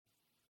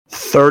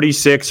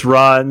36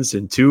 runs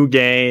in 2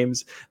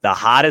 games. The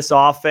hottest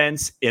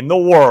offense in the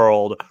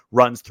world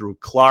runs through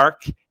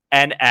Clark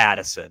and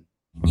Addison.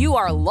 You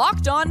are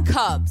Locked On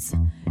Cubs,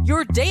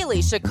 your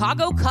daily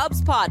Chicago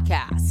Cubs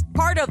podcast,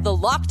 part of the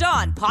Locked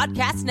On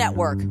Podcast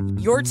Network,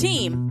 your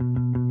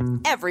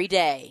team every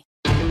day.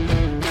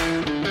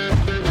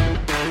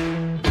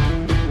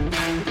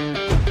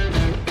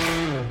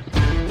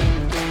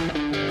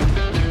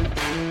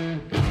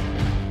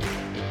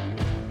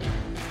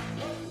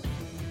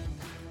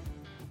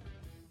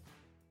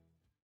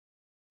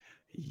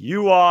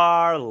 You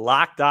are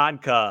Locked On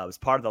Cubs,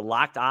 part of the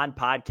Locked On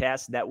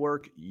Podcast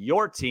Network,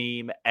 your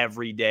team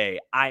every day.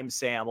 I'm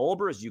Sam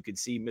Olber. As you can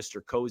see,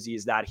 Mr. Cozy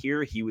is not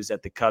here. He was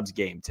at the Cubs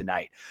game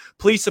tonight.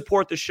 Please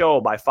support the show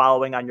by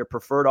following on your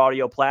preferred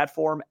audio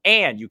platform,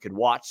 and you can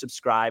watch,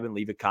 subscribe, and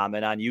leave a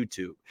comment on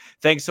YouTube.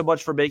 Thanks so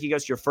much for making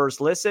us your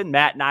first listen.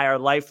 Matt and I are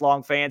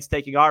lifelong fans,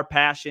 taking our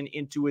passion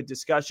into a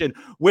discussion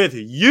with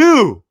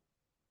you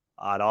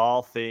on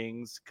all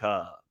things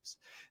Cubs.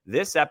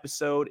 This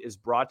episode is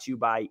brought to you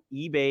by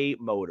eBay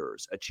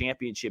Motors. A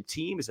championship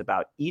team is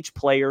about each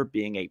player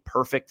being a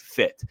perfect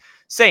fit.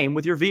 Same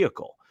with your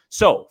vehicle.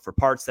 So for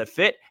parts that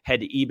fit,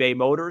 head to eBay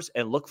Motors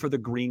and look for the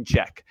green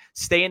check.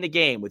 Stay in the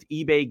game with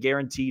eBay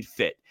Guaranteed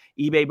Fit.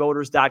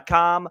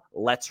 ebaymotors.com.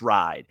 Let's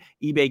ride.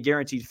 eBay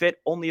Guaranteed Fit,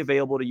 only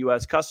available to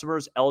U.S.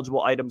 customers.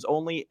 Eligible items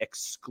only.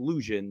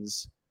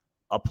 Exclusions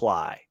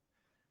apply.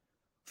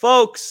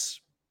 Folks,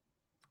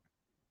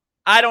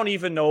 I don't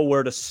even know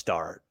where to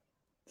start.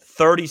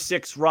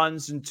 36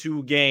 runs in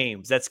 2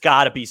 games. That's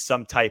got to be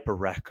some type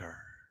of record.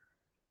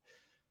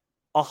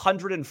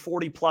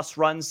 140 plus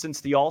runs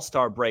since the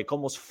All-Star break.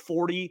 Almost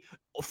 40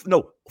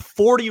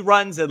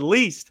 runs at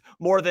least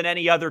more than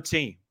any other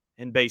team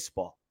in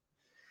baseball.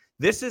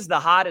 This is the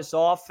hottest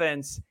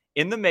offense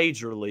in the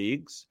major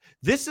leagues.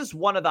 This is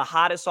one of the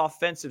hottest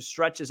offensive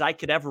stretches I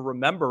could ever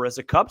remember as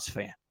a Cubs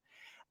fan.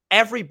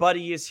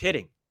 Everybody is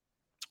hitting.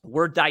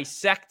 We're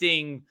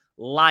dissecting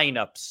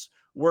lineups.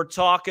 We're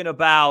talking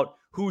about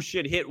who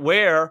should hit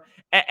where,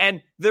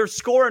 and they're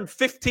scoring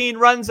 15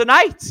 runs a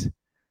night.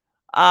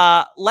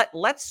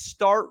 Let's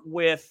start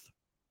with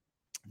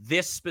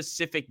this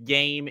specific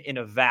game in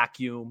a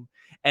vacuum,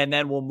 and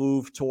then we'll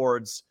move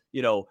towards,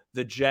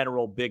 the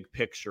general big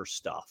picture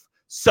stuff.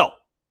 So,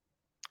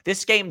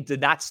 this game did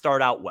not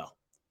start out well.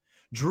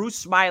 Drew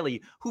Smyly,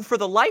 who for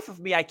the life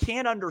of me, I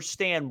can't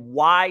understand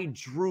why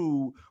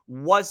Drew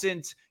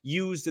wasn't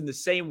used in the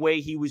same way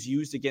he was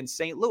used against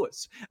St.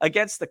 Louis.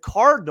 Against the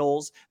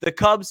Cardinals, the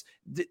Cubs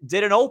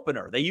did an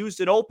opener. They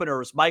used an opener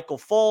as Michael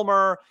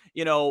Fulmer.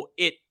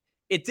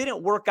 It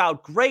didn't work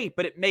out great,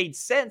 but it made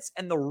sense.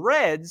 And the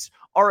Reds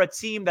are a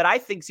team that I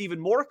think is even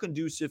more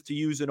conducive to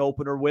use an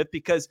opener with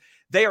because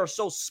they are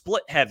so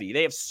split heavy.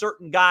 They have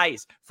certain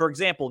guys. For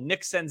example,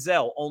 Nick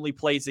Senzel only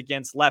plays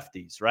against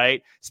lefties,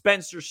 right?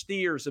 Spencer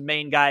Steer's a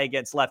main guy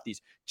against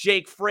lefties.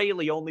 Jake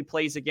Fraley only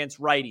plays against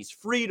righties.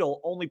 Friedel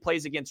only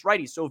plays against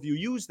righties. So if you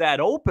use that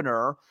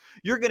opener,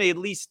 you're going to at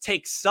least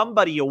take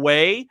somebody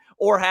away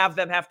or have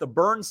them have to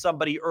burn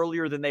somebody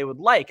earlier than they would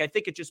like. I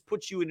think it just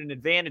puts you in an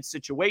advantage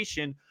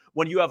situation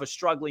when you have a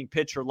struggling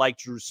pitcher like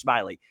Drew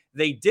Smyly.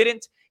 They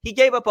didn't. He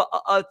gave up,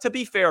 to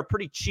be fair, a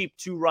pretty cheap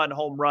 2-run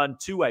home run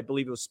to, I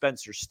believe it was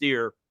Spencer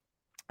Steer.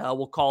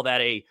 We'll call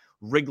that a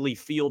Wrigley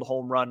Field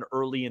home run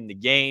early in the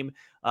game.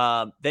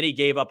 Then he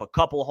gave up a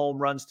couple home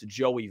runs to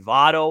Joey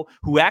Votto,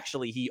 who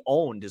actually he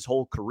owned his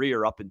whole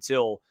career up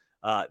until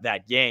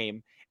that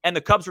game. And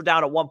the Cubs were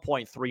down at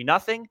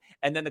 1.3-0,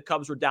 and then the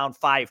Cubs were down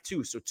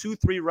 5-2. So 2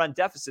 3-run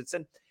deficits.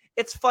 And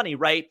it's funny,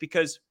 right?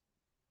 Because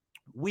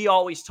we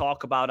always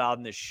talk about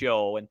on this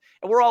show, and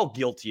we're all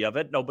guilty of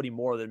it, nobody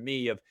more than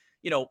me, of,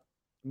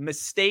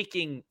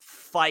 mistaking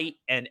fight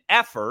and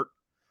effort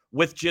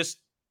with just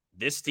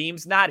this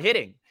team's not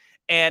hitting.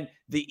 And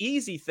the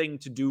easy thing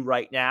to do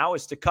right now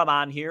is to come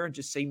on here and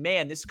just say,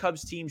 man, this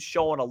Cubs team's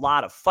showing a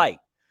lot of fight.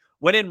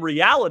 When in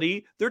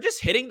reality, they're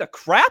just hitting the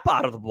crap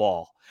out of the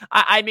ball.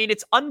 I mean,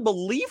 it's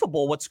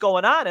unbelievable what's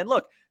going on. And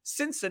look,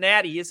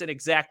 Cincinnati isn't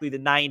exactly the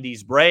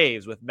 90s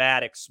Braves with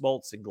Maddox,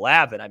 Smoltz, and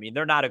Glavine. I mean,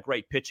 they're not a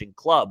great pitching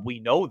club.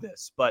 We know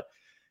this. But,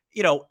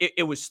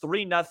 it was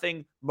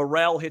 3-0.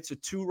 Morel hits a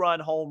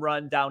 2-run home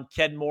run down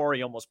Kenmore.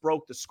 He almost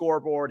broke the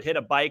scoreboard, hit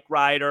a bike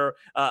rider,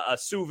 a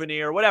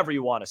souvenir, whatever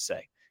you want to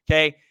say.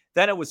 Okay.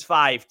 Then it was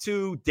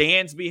 5-2.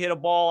 Dansby hit a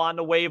ball on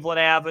the Waveland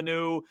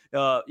Avenue.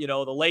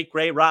 The late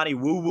great Ronnie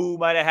Woo Woo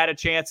might have had a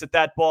chance at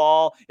that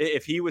ball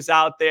if he was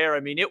out there.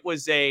 I mean, it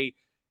was a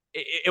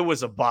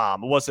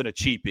bomb. It wasn't a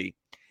cheapie.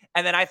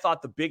 And then I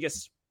thought the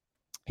biggest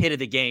hit of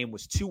the game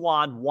was 2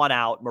 on, 1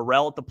 out.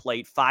 Morel at the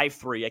plate,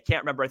 5-3. I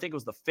can't remember. I think it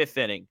was the 5th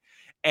inning.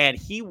 And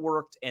he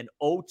worked an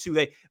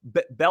 0-2.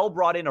 Bell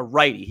brought in a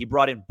righty. He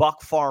brought in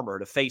Buck Farmer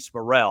to face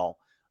Morel.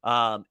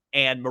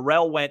 And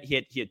Morel he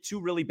had 2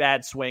 really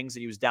bad swings,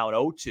 and he was down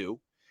 0-2.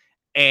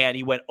 And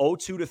he went 0-2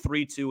 to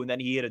 3-2, and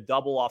then he hit a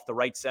double off the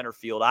right center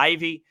field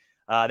Ivy.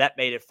 That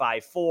made it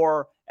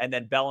 5-4. And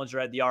then Bellinger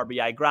had the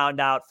RBI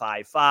ground out,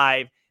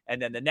 5-5. And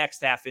then the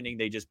next half inning,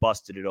 they just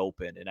busted it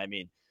open. And I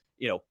mean,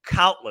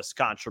 countless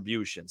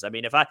contributions. I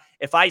mean,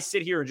 if I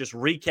sit here and just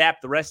recap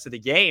the rest of the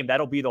game,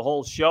 that'll be the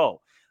whole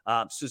show.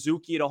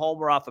 Suzuki hit a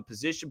homer off a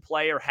position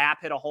player.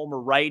 Happ hit a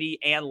homer righty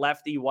and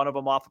lefty, one of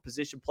them off a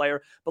position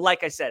player. But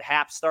like I said,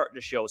 Happ's starting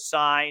to show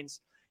signs.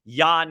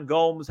 Yan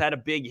Gomes had a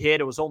big hit.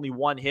 It was only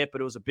one hit,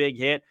 but it was a big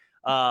hit.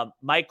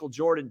 Michael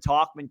Jordan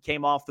Talkman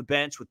came off the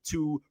bench with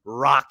 2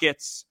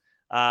 rockets.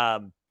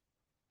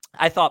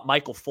 I thought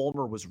Michael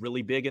Fulmer was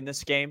really big in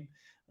this game.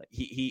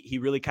 He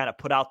really kind of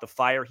put out the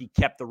fire. He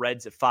kept the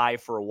Reds at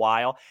 5 for a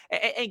while.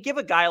 And give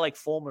a guy like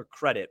Fulmer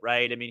credit,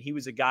 right? I mean, he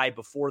was a guy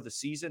before the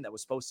season that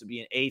was supposed to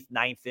be an 8th,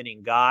 9th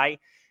inning guy.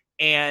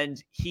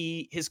 And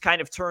he has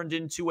kind of turned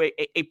into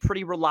a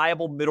pretty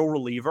reliable middle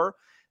reliever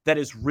that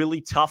is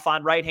really tough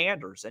on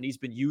right-handers. And he's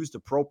been used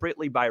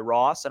appropriately by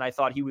Ross. And I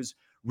thought he was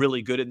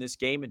really good in this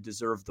game and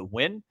deserved the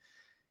win.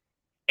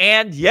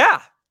 And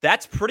yeah,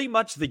 that's pretty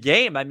much the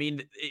game. I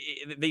mean,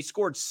 they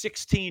scored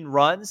 16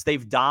 runs.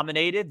 They've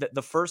dominated.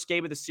 The first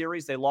game of the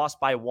series, they lost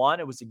by 1.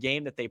 It was a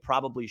game that they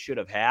probably should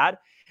have had.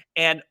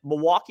 And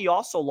Milwaukee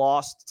also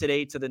lost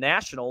today to the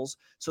Nationals.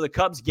 So the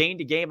Cubs gained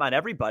a game on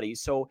everybody.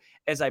 So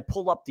as I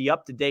pull up the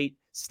up-to-date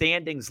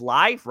standings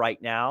live right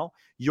now,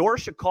 your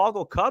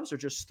Chicago Cubs are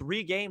just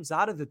 3 games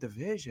out of the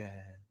division.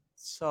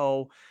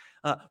 So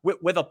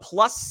with a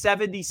plus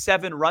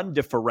 77 run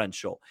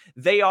differential,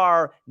 they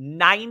are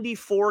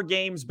 94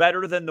 games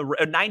better than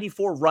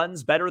 94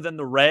 runs better than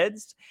the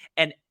Reds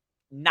and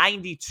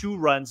 92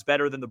 runs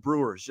better than the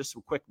Brewers. Just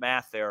some quick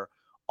math there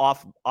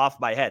off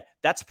my head.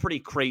 That's pretty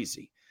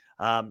crazy.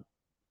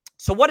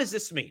 So what does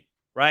this mean,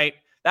 right?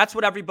 That's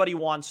what everybody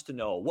wants to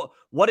know.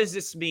 What does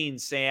this mean,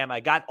 Sam? I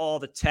got all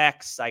the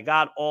texts. I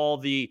got all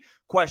the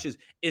questions.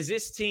 Is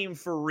this team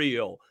for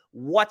real?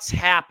 What's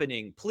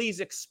happening? Please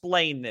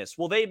explain this.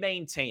 Will they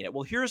maintain it?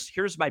 Well,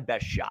 here's my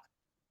best shot.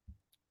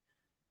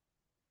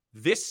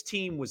 This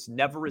team was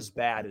never as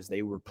bad as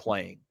they were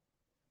playing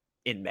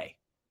in May.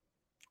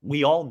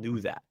 We all knew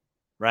that,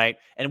 right?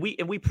 And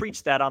we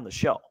preached that on the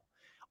show.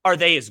 Are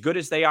they as good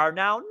as they are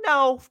now?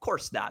 No, of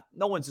course not.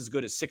 No one's as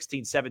good as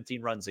 16,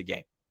 17 runs a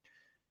game.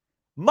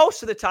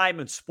 Most of the time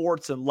in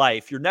sports and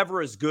life, you're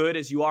never as good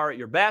as you are at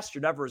your best.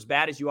 You're never as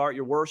bad as you are at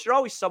your worst. You're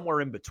always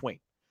somewhere in between.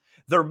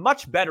 They're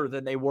much better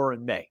than they were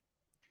in May.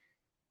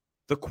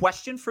 The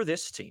question for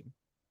this team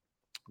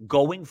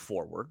going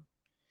forward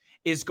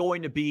is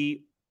going to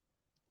be,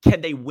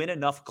 can they win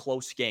enough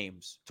close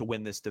games to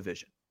win this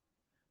division?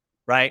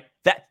 Right?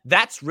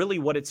 That's really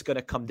what it's going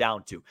to come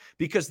down to.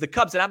 Because the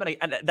Cubs,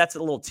 and that's a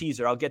little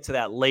teaser, I'll get to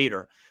that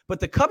later,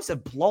 but the Cubs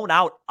have blown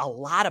out a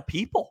lot of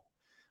people.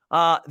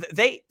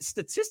 They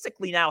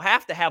statistically now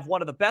have to have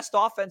one of the best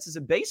offenses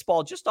in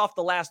baseball just off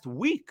the last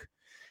week.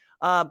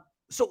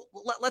 So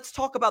let's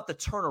talk about the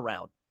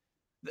turnaround.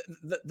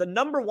 The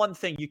number one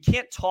thing, you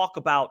can't talk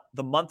about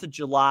the month of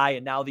July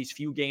and now these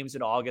few games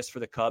in August for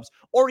the Cubs,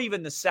 or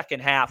even the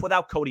second half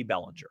without Cody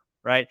Bellinger,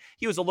 right?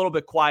 He was a little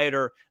bit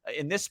quieter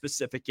in this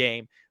specific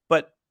game,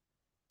 but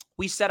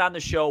we said on the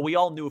show, we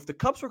all knew if the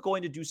Cubs were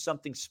going to do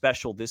something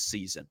special this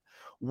season,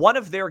 one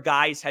of their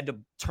guys had to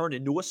turn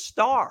into a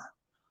star,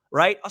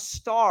 right? A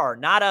star,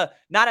 not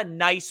a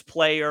nice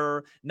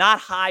player, not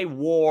high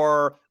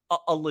WAR,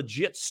 a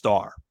legit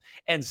star.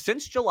 And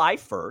since July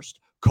 1st,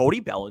 Cody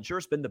Bellinger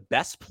has been the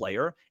best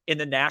player in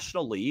the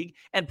National League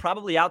and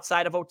probably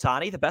outside of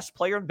Ohtani, the best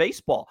player in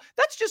baseball.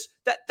 That's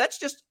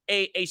just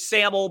a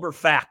Sam Olber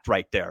fact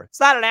right there. It's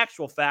not an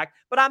actual fact,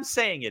 but I'm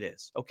saying it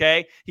is,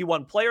 okay? He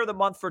won Player of the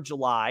Month for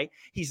July.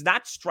 He's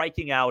not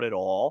striking out at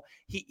all.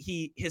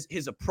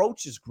 His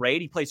approach is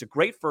great. He plays a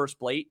great first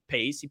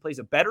pace. He plays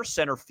a better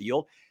center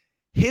field.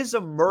 His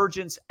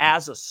emergence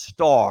as a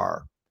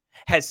star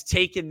has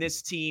taken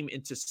this team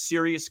into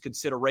serious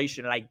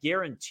consideration, and I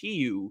guarantee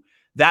you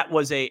that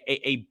was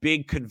a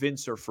big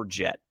convincer for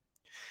Jet.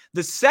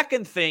 The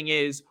second thing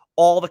is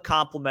all the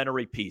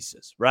complementary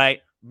pieces, right?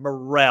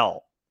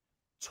 Morel,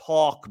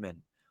 Talkman,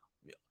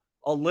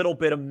 a little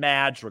bit of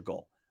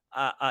Madrigal,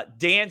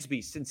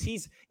 Dansby, since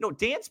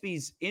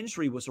Dansby's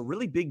injury was a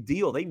really big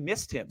deal. They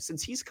missed him.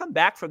 Since he's come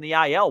back from the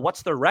IL,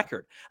 what's their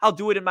record? I'll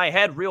do it in my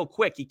head real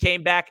quick. He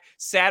came back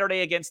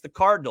Saturday against the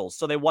Cardinals,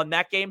 so they won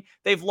that game.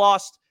 They've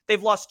lost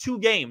 2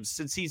 games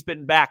since he's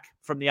been back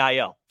from the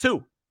IL.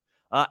 2.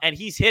 And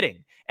he's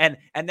hitting. And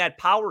that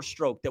power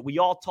stroke that we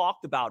all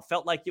talked about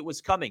felt like it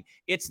was coming.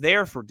 It's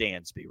there for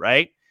Dansby,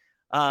 right?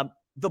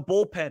 The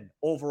bullpen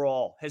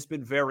overall has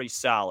been very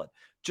solid.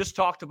 Just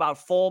talked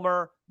about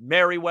Fulmer,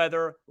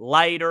 Merriweather,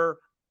 Leiter,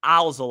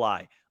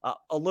 Alzolay,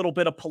 a little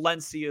bit of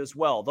Palencia as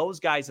well. Those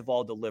guys have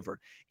all delivered.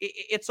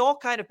 It's all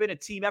kind of been a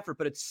team effort,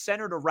 but it's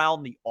centered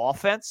around the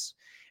offense.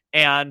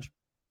 And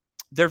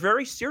they're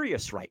very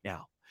serious right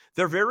now.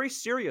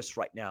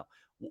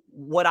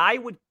 What I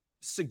would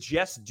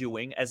suggest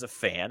doing as a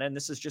fan, and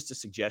this is just a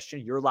suggestion,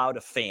 you're allowed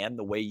to fan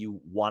the way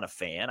you want to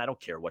fan. I don't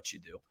care what you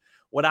do.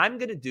 What I'm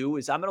going to do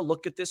is I'm going to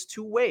look at this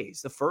 2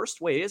 ways. The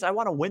first way is I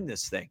want to win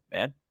this thing,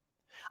 man.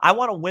 I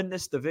want to win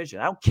this division.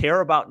 I don't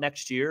care about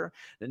next year.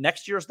 The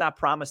next year is not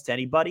promised to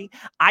anybody.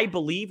 I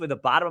believe in the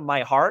bottom of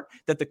my heart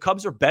that the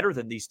Cubs are better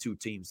than these two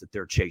teams that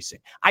they're chasing.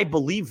 I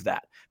believe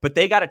that. But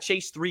they got to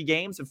chase 3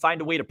 games and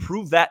find a way to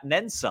prove that and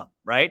then some,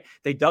 right?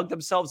 They dug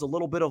themselves a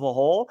little bit of a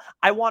hole.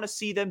 I want to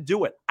see them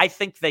do it. I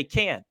think they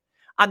can.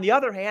 On the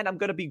other hand, I'm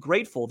going to be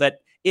grateful that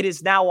it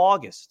is now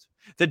August.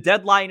 The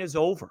deadline is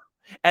over.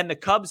 And the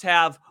Cubs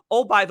have,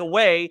 oh, by the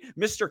way,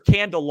 Mr.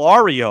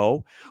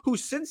 Candelario, who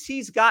since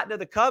he's gotten to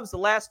the Cubs the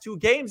last 2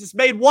 games has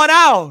made 1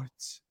 out.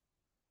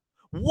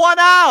 1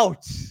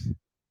 out.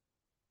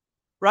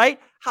 Right?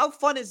 How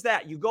fun is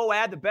that? You go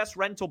add the best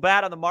rental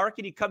bat on the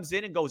market. He comes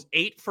in and goes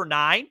 8 for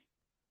 9.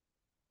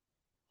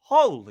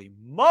 Holy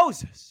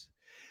Moses.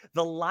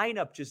 The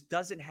lineup just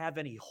doesn't have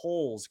any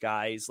holes,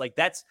 guys. Like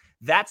that's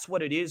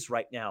what it is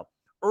right now.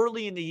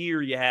 Early in the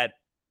year, you had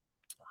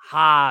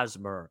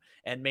Hosmer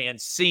and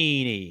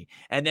Mancini.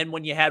 And then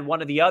when you had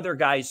one of the other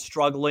guys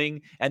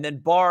struggling, and then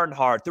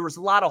Barnhart, there was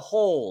a lot of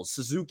holes.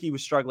 Suzuki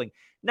was struggling.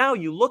 Now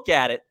you look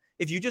at it,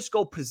 if you just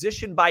go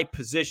position by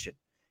position,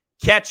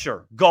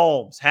 catcher,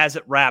 Gomes has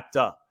it wrapped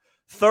up.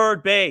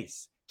 Third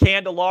base,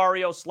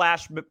 Candelario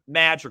 /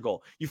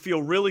 Madrigal. You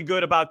feel really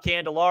good about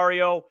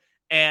Candelario,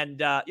 and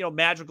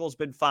Madrigal's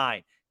been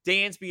fine.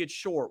 Dansby at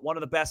short, one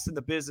of the best in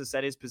the business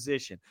at his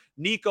position.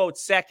 Nico at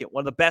second,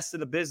 one of the best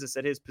in the business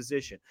at his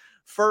position.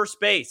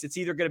 First base, it's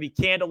either going to be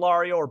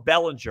Candelario or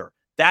Bellinger.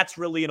 That's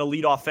really an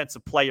elite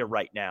offensive player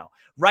right now.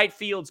 Right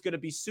field's going to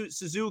be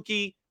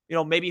Suzuki.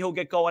 Maybe he'll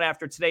get going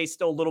after today,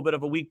 still a little bit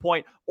of a weak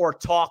point. Or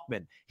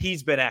Tauchman.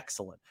 He's been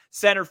excellent.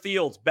 Center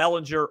field's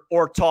Bellinger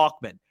or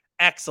Tauchman.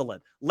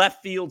 Excellent.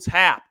 Left field's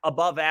Happ,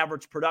 above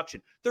average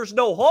production. There's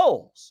no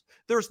holes.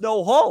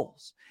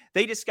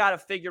 They just got to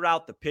figure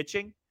out the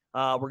pitching.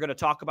 We're going to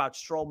talk about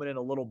Stroman in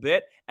a little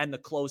bit, and the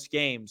close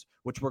games,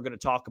 which we're going to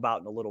talk about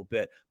in a little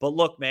bit. But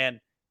look, man,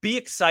 be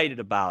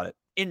excited about it.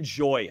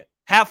 Enjoy it.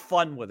 Have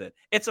fun with it.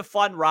 It's a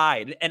fun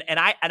ride. And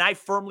I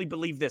firmly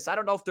believe this. I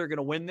don't know if they're going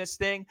to win this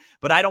thing,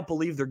 but I don't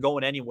believe they're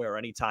going anywhere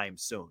anytime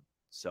soon.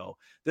 So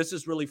this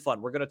is really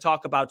fun. We're going to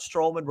talk about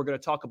Stroman. We're going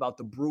to talk about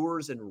the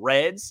Brewers and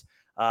Reds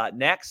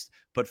next.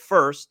 But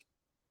first,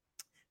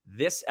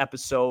 this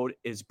episode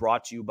is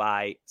brought to you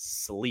by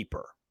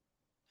Sleeper.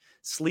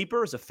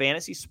 Sleeper is a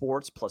fantasy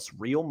sports plus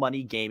real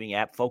money gaming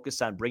app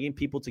focused on bringing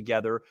people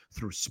together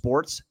through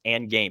sports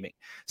and gaming.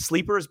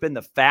 Sleeper has been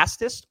the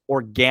fastest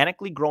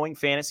organically growing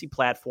fantasy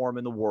platform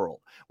in the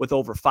world, with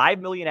over 5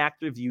 million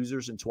active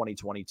users in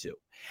 2022.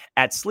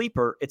 At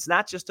Sleeper, it's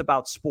not just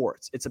about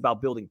sports. It's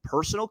about building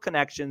personal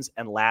connections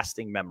and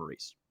lasting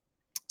memories.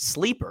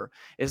 Sleeper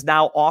is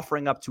now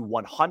offering up to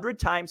 100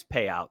 times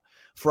payout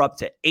for up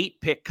to 8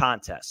 pick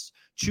contests.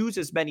 Choose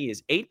as many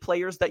as 8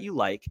 players that you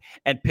like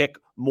and pick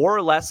more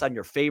or less on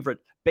your favorite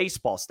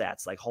baseball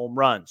stats like home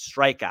runs,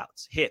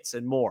 strikeouts, hits,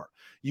 and more.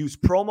 Use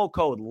promo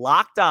code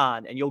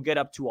LOCKEDON and you'll get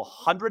up to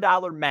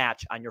 $100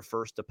 match on your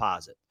first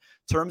deposit.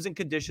 Terms and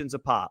conditions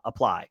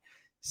apply.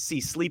 See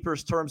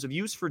Sleeper's terms of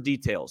use for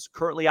details.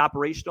 Currently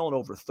operational in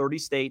over 30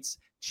 states.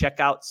 Check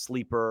out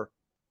Sleeper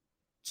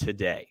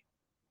today.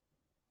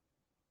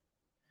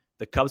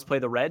 The Cubs play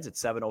the Reds at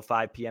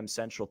 7:05 p.m.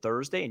 Central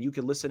Thursday, and you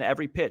can listen to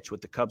every pitch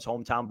with the Cubs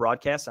hometown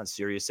broadcast on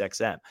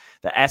SiriusXM.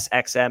 The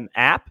SXM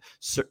app,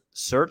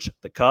 search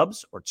the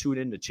Cubs or tune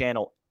in to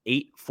channel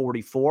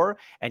 844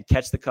 and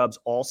catch the Cubs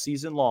all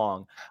season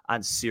long on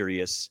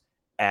SiriusXM.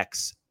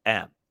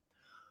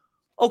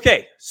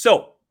 Okay,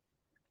 so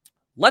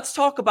let's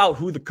talk about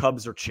who the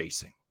Cubs are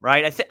chasing,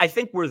 right? I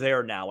think we're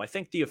there now. I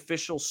think the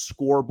official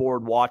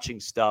scoreboard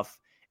watching stuff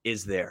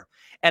is there.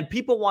 And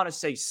people want to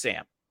say,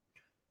 Sam,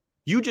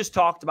 you just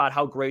talked about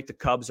how great the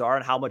Cubs are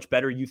and how much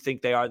better you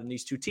think they are than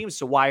these two teams.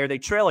 So why are they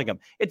trailing them?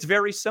 It's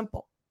very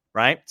simple,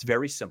 right? It's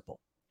very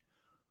simple.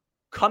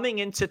 Coming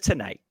into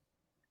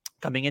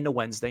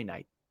Wednesday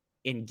night,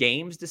 in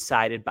games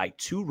decided by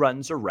 2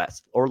 runs or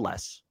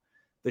less,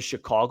 the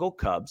Chicago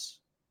Cubs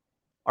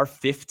are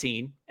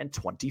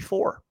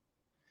 15-24.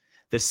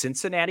 The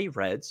Cincinnati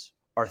Reds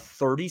are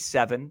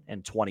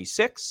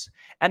 37-26,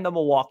 and the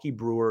Milwaukee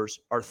Brewers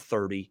are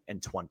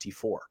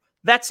 30-24.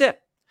 That's it.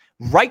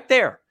 Right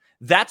there.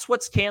 That's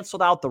what's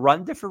canceled out the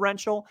run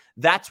differential.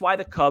 That's why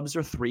the Cubs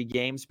are 3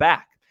 games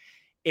back.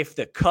 If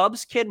the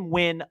Cubs can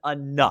win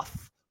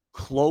enough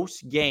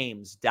close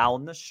games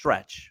down the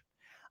stretch,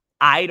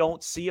 I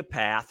don't see a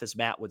path, as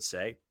Matt would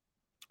say,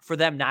 for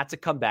them not to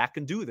come back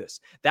and do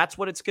this. That's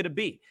what it's going to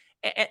be.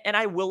 And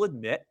I will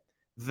admit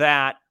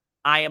that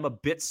I am a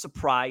bit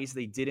surprised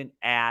they didn't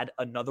add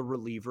another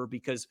reliever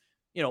because,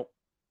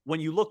 when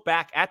you look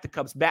back at the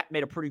Cubs, Matt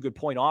made a pretty good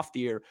point off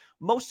the air.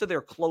 Most of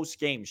their close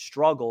game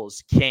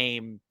struggles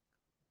came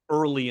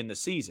early in the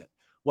season.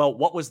 Well,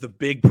 what was the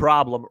big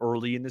problem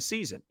early in the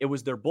season? It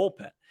was their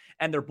bullpen.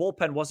 And their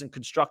bullpen wasn't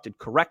constructed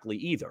correctly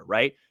either,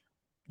 right?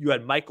 You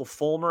had Michael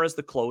Fulmer as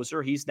the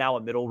closer. He's now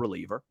a middle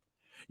reliever.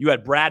 You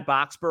had Brad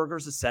Boxberger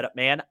as a setup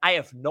man. I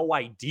have no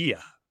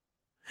idea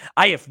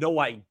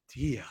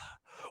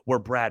where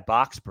Brad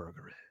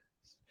Boxberger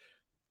is.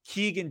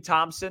 Keegan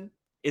Thompson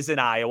is in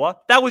Iowa.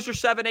 That was your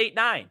 7, 8,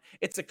 9.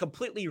 It's a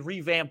completely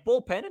revamped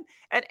bullpen.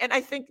 And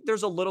I think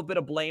there's a little bit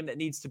of blame that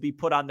needs to be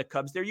put on the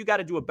Cubs there. You got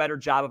to do a better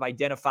job of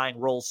identifying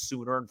roles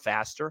sooner and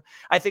faster.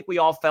 I think we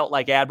all felt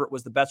like Adbert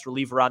was the best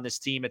reliever on this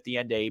team at the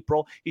end of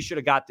April. He should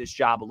have got this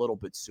job a little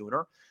bit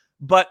sooner.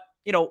 But,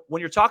 when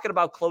you're talking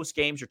about close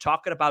games, you're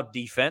talking about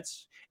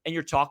defense, and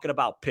you're talking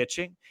about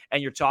pitching,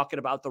 and you're talking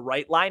about the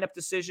right lineup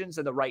decisions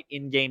and the right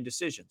in-game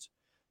decisions.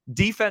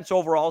 Defense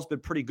overall has been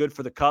pretty good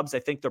for the Cubs. I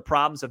think their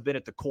problems have been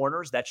at the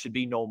corners. That should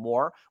be no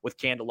more with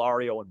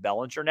Candelario and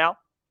Bellinger now.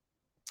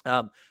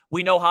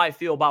 We know how I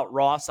feel about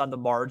Ross on the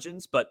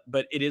margins, but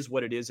it is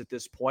what it is at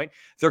this point.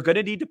 They're going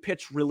to need to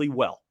pitch really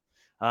well.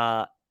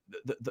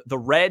 The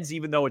Reds,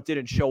 even though it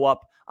didn't show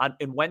up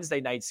in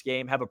Wednesday night's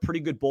game, have a pretty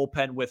good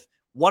bullpen with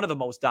one of the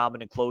most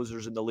dominant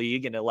closers in the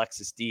league in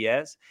Alexis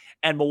Diaz.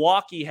 And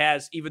Milwaukee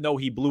has, even though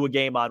he blew a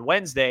game on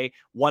Wednesday,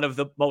 one of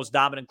the most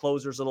dominant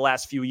closers of the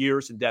last few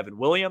years in Devin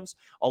Williams,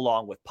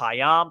 along with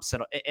Payamps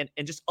and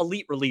just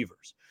elite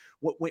relievers.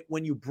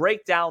 When you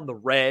break down the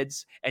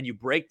Reds and you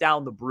break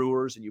down the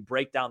Brewers and you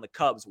break down the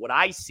Cubs, what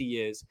I see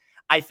is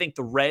I think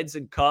the Reds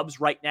and Cubs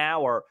right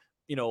now are,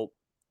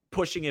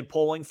 pushing and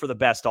pulling for the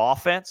best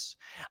offense.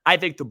 I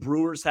think the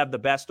Brewers have the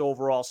best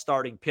overall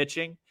starting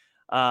pitching.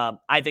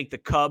 I think the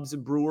Cubs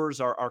and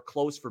Brewers are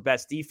close for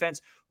best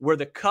defense. Where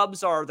the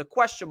Cubs are, the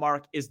question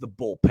mark is the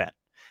bullpen.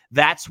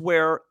 That's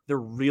where they're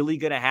really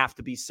going to have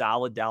to be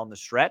solid down the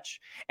stretch.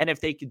 And if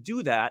they could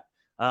do that,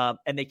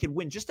 and they can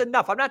win just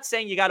enough. I'm not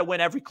saying you got to win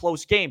every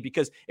close game,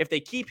 because if they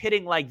keep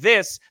hitting like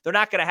this, they're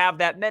not going to have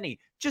that many.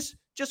 Just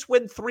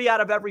win 3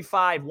 out of every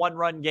 5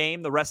 one-run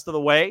game the rest of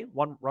the way.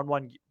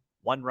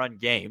 One-run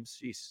games.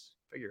 Jeez,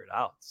 figure it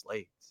out. It's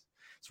late.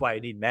 That's why I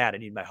need Matt. I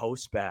need my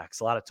host back. It's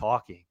a lot of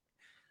talking.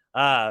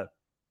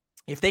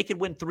 If they can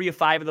win 3 of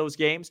 5 of those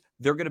games,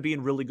 they're going to be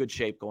in really good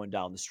shape going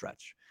down the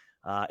stretch.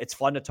 It's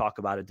fun to talk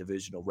about a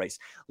divisional race.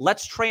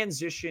 Let's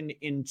transition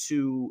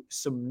into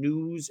some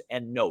news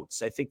and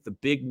notes. I think the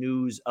big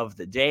news of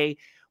the day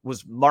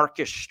was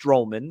Marcus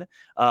Stroman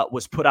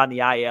was put on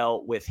the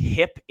IL with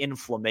hip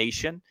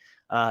inflammation.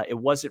 It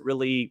wasn't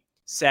really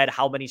said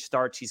how many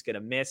starts he's going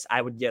to miss.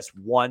 I would guess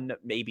 1,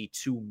 maybe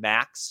 2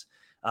 max.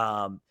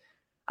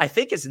 I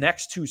think his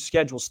next 2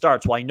 scheduled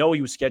starts, well, I know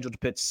he was scheduled to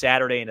pitch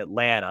Saturday in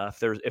Atlanta.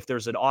 If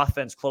there's an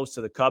offense close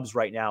to the Cubs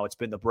right now, it's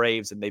been the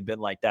Braves, and they've been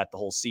like that the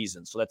whole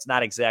season. So that's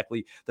not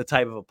exactly the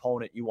type of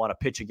opponent you want to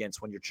pitch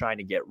against when you're trying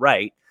to get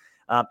right.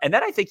 And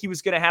then I think he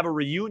was going to have a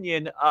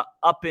reunion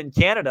up in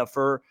Canada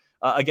for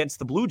against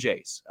the Blue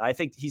Jays. I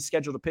think he's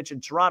scheduled to pitch in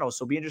Toronto,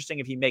 so it'll be interesting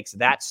if he makes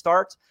that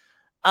start.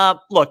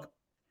 Look,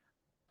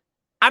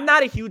 I'm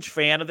not a huge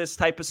fan of this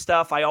type of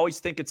stuff. I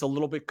always think it's a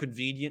little bit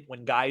convenient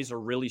when guys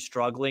are really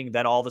struggling,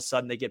 then all of a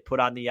sudden they get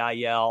put on the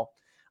IL.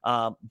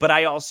 But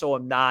I also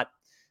am not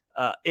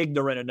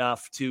ignorant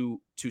enough to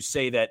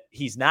say that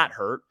he's not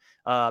hurt.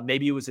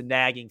 Maybe it was a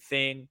nagging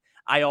thing.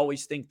 I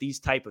always think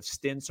these type of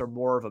stints are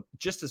more of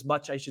just as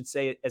much, I should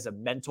say, as a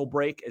mental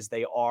break as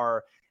they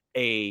are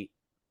a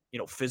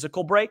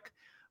physical break.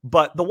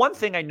 But the one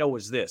thing I know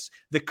is this: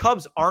 the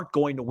Cubs aren't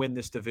going to win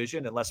this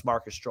division unless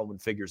Marcus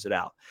Stroman figures it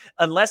out.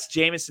 Unless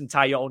Jameson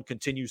Taillon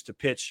continues to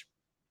pitch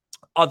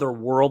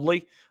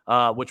otherworldly,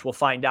 which we'll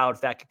find out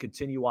if that can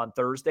continue on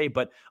Thursday.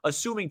 But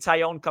assuming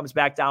Taillon comes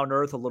back down to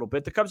earth a little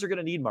bit, the Cubs are going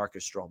to need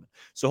Marcus Stroman.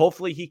 So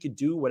hopefully he can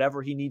do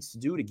whatever he needs to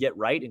do to get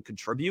right and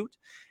contribute.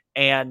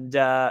 And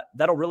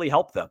that'll really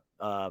help them,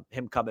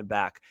 him coming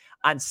back.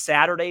 On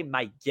Saturday,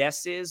 my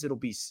guess is it'll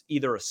be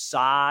either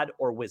Assad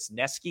or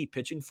Wisniewski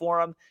pitching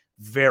for him.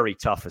 Very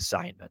tough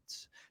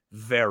assignment.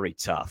 Very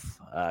tough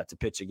to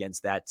pitch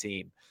against that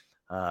team.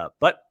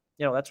 But,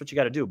 that's what you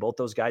got to do. Both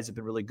those guys have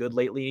been really good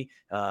lately.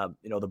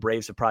 The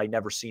Braves have probably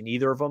never seen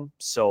either of them.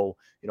 So,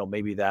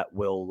 maybe that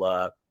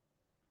will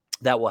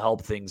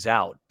help things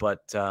out.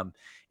 But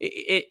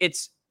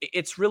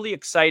it's really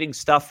exciting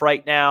stuff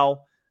right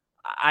now.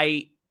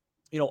 I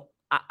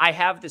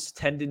have this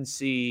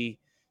tendency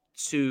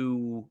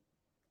to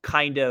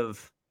kind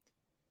of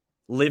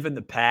live in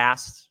the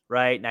past,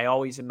 right? And I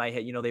always in my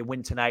head, they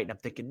win tonight, and I'm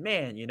thinking,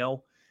 man,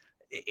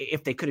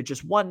 if they could have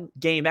just won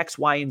game X,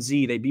 Y, and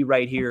Z, they'd be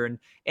right here.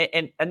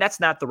 And that's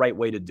not the right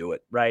way to do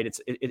it, right?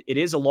 It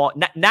is a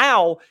long.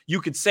 Now you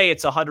could say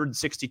it's a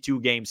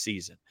 162 game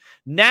season.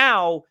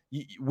 Now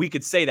we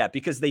could say that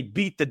because they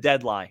beat the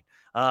deadline,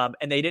 and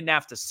they didn't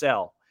have to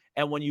sell.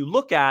 And when you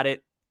look at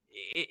it,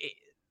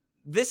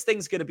 this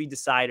thing's going to be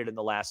decided in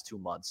the last 2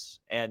 months.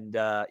 And,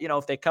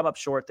 if they come up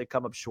short, they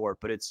come up short.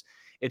 But it's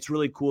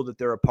really cool that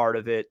they're a part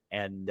of it,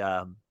 and,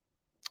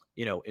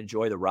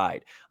 enjoy the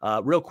ride.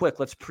 Real quick,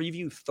 let's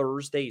preview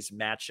Thursday's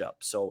matchup.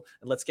 So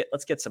let's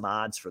get some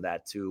odds for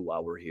that too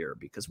while we're here,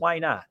 because why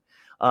not?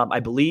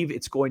 I believe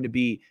it's going to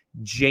be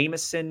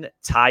Jameson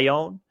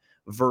Taillon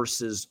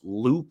versus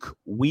Luke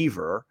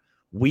Weaver.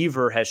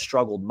 Weaver has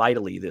struggled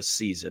mightily this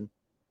season.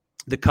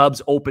 The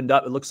Cubs opened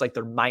up. It looks like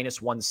they're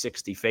minus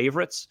 160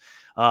 favorites.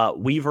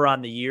 Weaver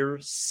on the year,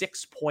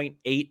 6.80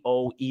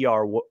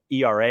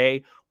 ERA,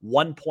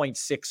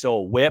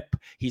 1.60 whip.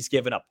 He's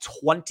given up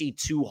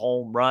 22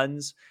 home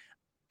runs.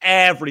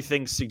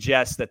 everything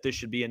suggests that this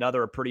should be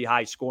another pretty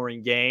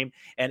high-scoring game,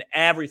 and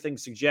everything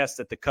suggests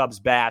that the Cubs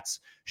bats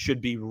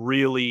should be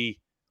really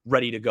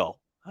ready to go.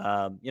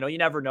 You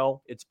never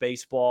know. It's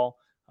baseball.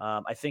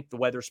 I think the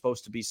weather's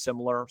supposed to be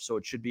similar, so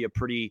it should be a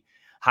pretty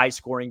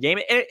high-scoring game.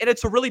 And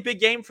it's a really big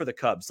game for the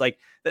Cubs. Like,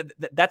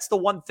 that's the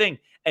one thing.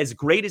 As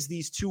great as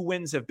these 2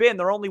 wins have been,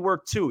 they're only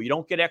worth 2. You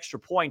don't get extra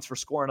points for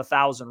scoring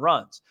 1,000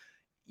 runs.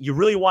 You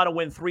really want to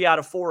win 3 out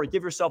of 4 and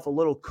give yourself a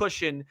little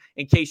cushion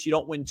in case you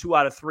don't win 2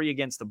 out of 3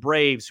 against the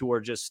Braves, who are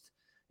just,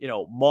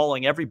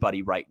 mauling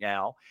everybody right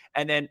now.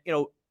 And then,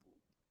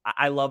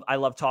 I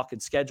love talking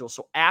schedule.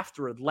 So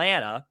after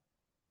Atlanta,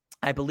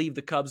 I believe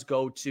the Cubs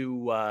go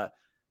to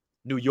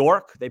New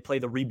York. They play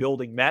the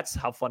rebuilding Mets.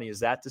 How funny is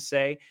that to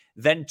say?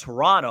 Then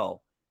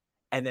Toronto,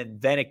 and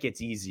then it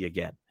gets easy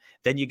again.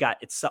 Then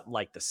it's something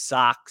like the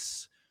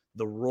Sox,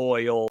 the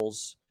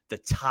Royals, the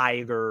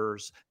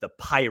Tigers, the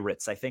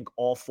Pirates. I think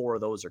all 4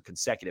 of those are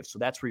consecutive. So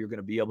that's where you're going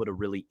to be able to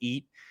really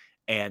eat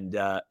and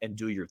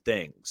do your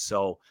thing.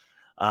 So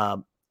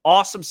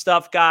awesome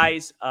stuff,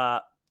 guys.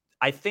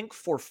 I think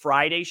for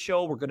Friday's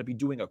show, we're going to be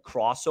doing a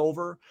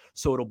crossover.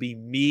 So it'll be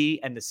me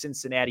and the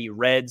Cincinnati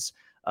Reds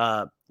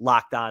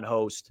Locked On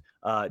host,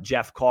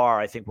 Jeff Carr.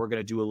 I think we're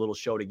going to do a little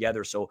show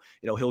together. So,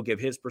 he'll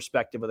give his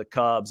perspective of the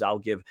Cubs. I'll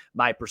give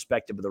my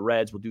perspective of the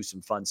Reds. We'll do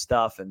some fun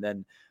stuff. And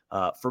then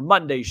for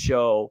Monday's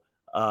show,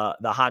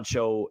 the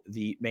honcho,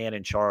 the man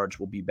in charge,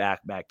 will be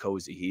back, Matt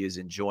Cozy. He is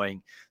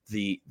enjoying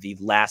the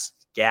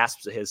last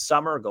gasps of his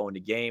summer, going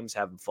to games,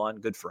 having fun.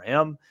 Good for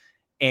him.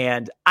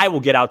 And I will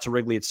get out to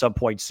Wrigley at some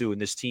point soon.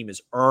 This team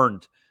has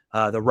earned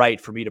the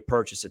right for me to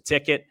purchase a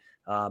ticket.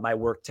 My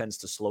work tends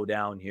to slow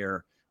down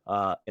here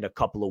in a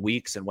couple of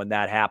weeks. And when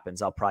that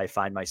happens, I'll probably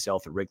find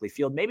myself at Wrigley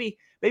Field, maybe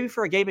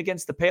for a game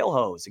against the Pale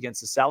Hose,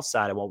 against the South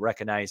Side. I won't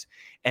recognize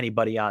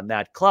anybody on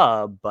that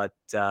club, but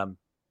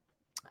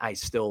I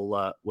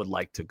still would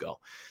like to go.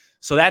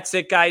 So that's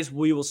it, guys.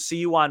 We will see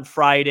you on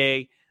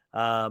Friday.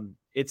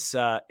 It's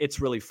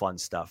really fun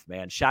stuff,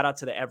 man. Shout out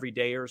to the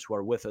everydayers who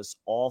are with us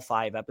all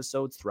 5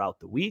 episodes throughout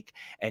the week.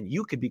 And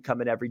you could become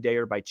an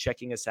everydayer by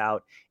checking us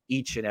out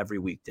each and every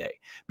weekday.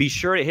 Be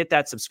sure to hit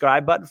that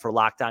subscribe button for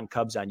Locked On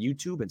Cubs on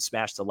YouTube and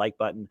smash the like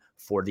button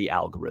for the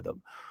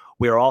algorithm.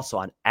 We are also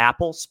on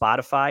Apple,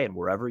 Spotify, and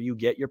wherever you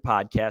get your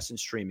podcasts and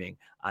streaming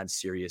on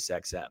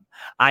SiriusXM.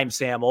 I'm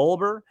Sam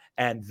Olber,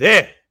 and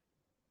this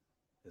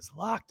is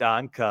Locked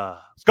On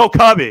Cubs. Go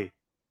Cubby!